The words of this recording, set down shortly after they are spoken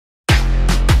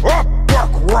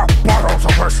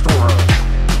history.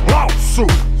 Lao Tzu,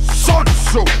 Sun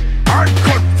Tzu, and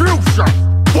Confucius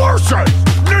versus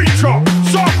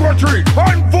Nietzsche, Socrates,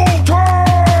 and Voltaire.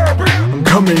 I'm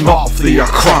coming off the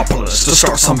Acropolis to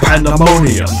start some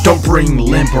pandemonium. Don't bring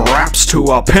limp raps to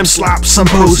a pimp slap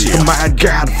symposium. Mad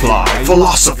gadfly,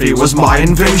 philosophy was my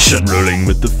invention. Rolling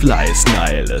with the flyest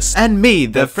nihilist. And me,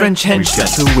 the French henchman.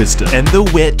 The wisdom And the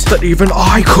wit. That even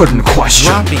I couldn't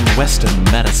question. Dropping Western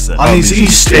medicine On these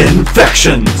East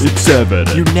infections, It's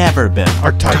evident. you've never been.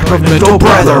 our type of mental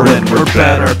brethren, we're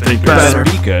better thinkers, better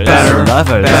speakers, better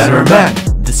lovers, better men.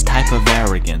 This type of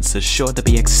arrogance is sure to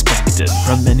be expected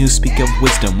from men who speak of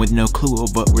wisdom with no clue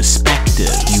of what respected.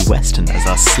 You Westerners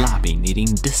are sloppy, needing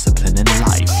discipline in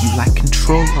life. You lack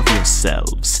control of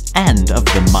yourselves and of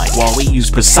the mic, while we use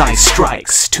precise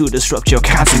strikes to disrupt your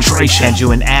concentration. And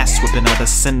you an ass whipping our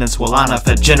descendants will honor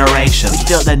for generations. We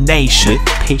build a nation with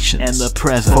patience and the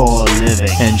present for a living,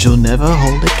 and you'll never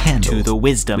hold a candle to the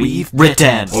wisdom we've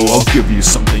written. Oh, I'll give you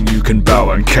something you can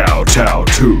bow and kowtow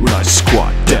to. When I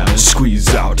squat down and squeeze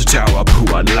out to tower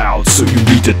poo out loud. So you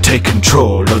need to take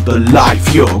control of the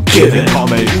life you're given. Call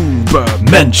me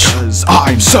Ubermensch, cause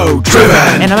I'm so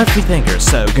driven. And I'm a free thinker,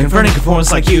 so converting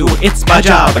conformance like you, it's my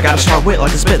job. I got a sharp wit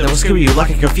like a spit that will screw you like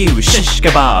a confused shish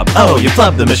kebab. Oh, you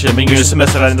flubbed the mission, being your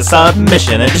semester into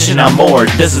submission. Addition on more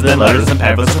dissident letters and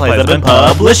pamphlets and plays I've been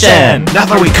publishing. Now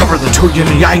that we covered the two yin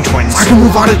and yang twins, I can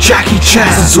move on to Jackie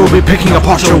Chan, since we'll be picking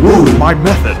apart your woo. My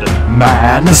method,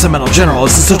 man. The sentimental general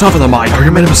is still tough in the mic.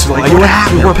 Argumentative like what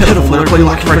happened? We're pitiful, lyrically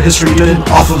like for history did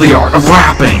off of the art of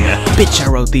rapping. Bitch, I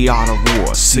wrote the art of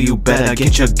war, so you better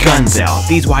get your guns out.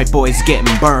 These white boys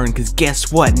getting burned, cause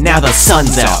guess what? Now the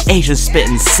sun's out. Asia's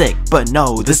spitting sick, but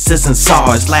no, this isn't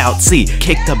SARS. Lao Tzu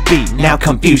kicked the beat, now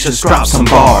Confucius dropped some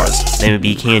bars. Let me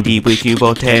be candid with you,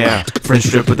 Voltaire. French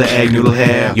drip with the egg noodle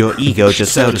hair. Your ego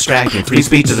just so distracting. Free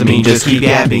speech doesn't mean just keep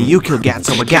yapping. You killed Gat,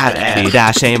 so I gotta ask. You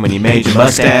die shame when you made your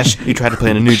mustache. You tried to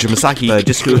play in a new Jamasaki, but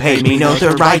just who hate me know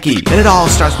they're Reiki. And it all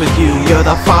starts with you, you're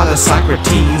the father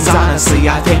Socrates. Honestly,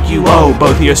 I think you owe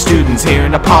both of your students here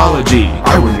an apology.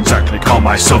 I wouldn't exactly call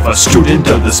myself a student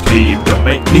of this peeve. Don't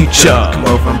make Nietzsche come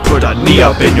over and put a knee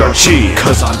up in your cheek.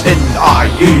 Cause I'm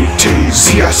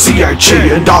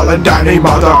N-I-E-T-Z-I-C-H-E, and darling Danny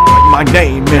mother my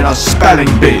name in a spelling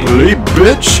bee. Bleep,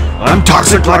 bitch. I'm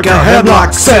toxic like a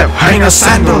headlock sip. Hang a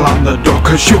sandal on the door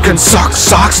cause you can suck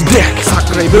socks dick.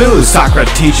 Socrates boo,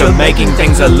 Socrates, you're making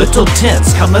things a little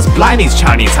tense. Come let's blind these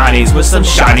Chinese honeys with some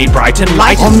shiny, bright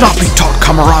enlightenment. I'll not be taught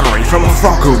camaraderie from a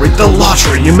frog who rigged the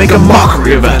lottery. You make a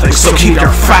mockery of ethics, so keep your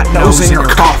fat nose in your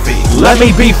coffee. Let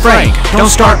me be frank, don't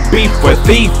start beef with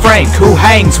the Frank who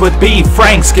hangs with B.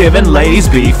 Franks, giving ladies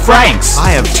B. Franks. I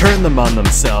have turned them on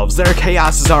themselves, their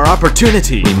chaos is our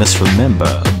opportunity. We must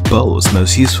remember, a bowl is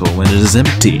most useful when it is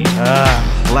empty.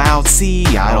 Lao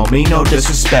Tzu, I don't mean no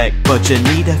disrespect, but you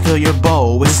need to fill your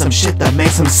bowl with some shit that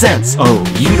makes some sense. Oh,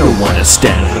 you don't wanna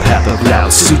stand in the path of Lao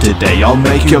Tzu today. I'll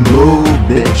make you move,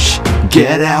 bitch.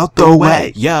 Get out the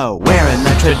way. Yo, where in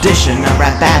the tradition of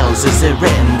rap battles is it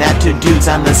written that two dudes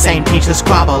on the same team should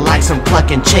squabble like some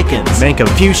clucking chickens? Man,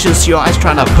 Confucius, you're always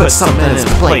trying to put something in its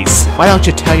place. Why don't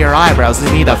you tell your eyebrows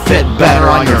they need to fit better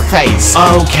on your face?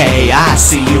 Okay, I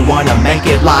see you wanna make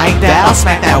it like that. I'll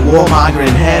smack that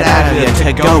warmongering head out of your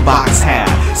to-go box hat.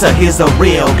 So here's the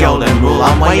real golden rule,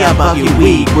 I'm way above you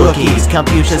weak rookies.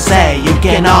 Confucius say you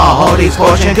can all hold these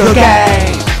fortune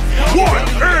cookies. What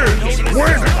is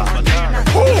winning?